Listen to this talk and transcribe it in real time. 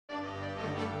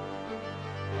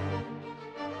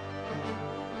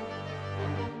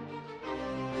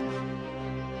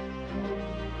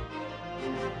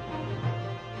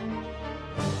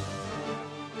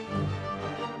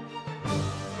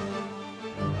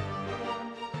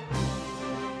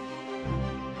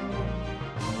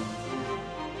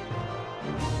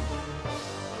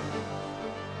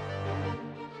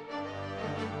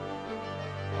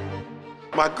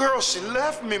My girl, she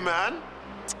left me, man.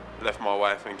 Left my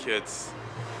wife and kids.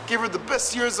 Give her the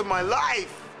best years of my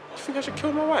life. You think I should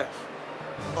kill my wife?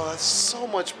 Oh, that's so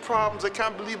much problems. I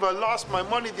can't believe I lost my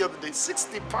money the other day.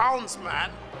 60 pounds, man.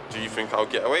 Do you think I'll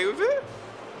get away with it?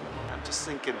 I'm just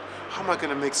thinking, how am I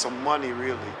gonna make some money,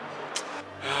 really?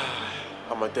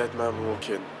 I'm a dead man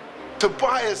walking.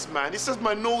 Tobias, man, he says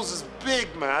my nose is big,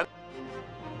 man.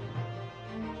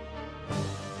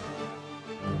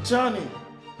 Johnny.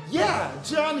 Yeah,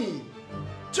 Johnny.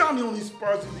 Johnny only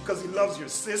spars you because he loves your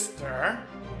sister.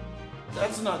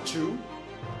 That's not true.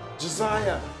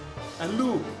 Josiah and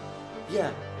Luke,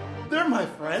 yeah, they're my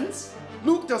friends.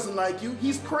 Luke doesn't like you,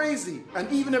 he's crazy.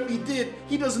 And even if he did,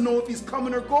 he doesn't know if he's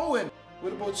coming or going.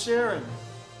 What about Sharon?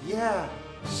 Yeah,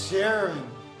 Sharon.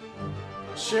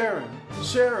 Sharon?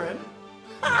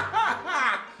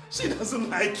 She doesn't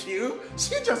like you,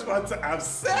 she just wants to have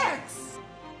sex.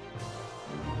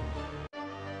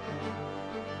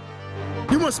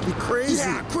 You must be crazy.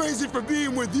 Yeah, crazy for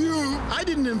being with you. I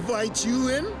didn't invite you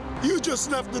in. You just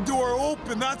left the door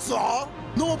open, that's all.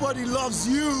 Nobody loves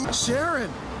you. Sharon.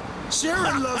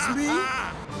 Sharon loves me.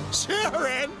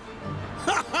 Sharon?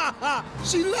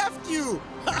 She left you.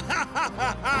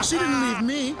 She didn't leave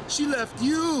me. She left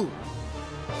you.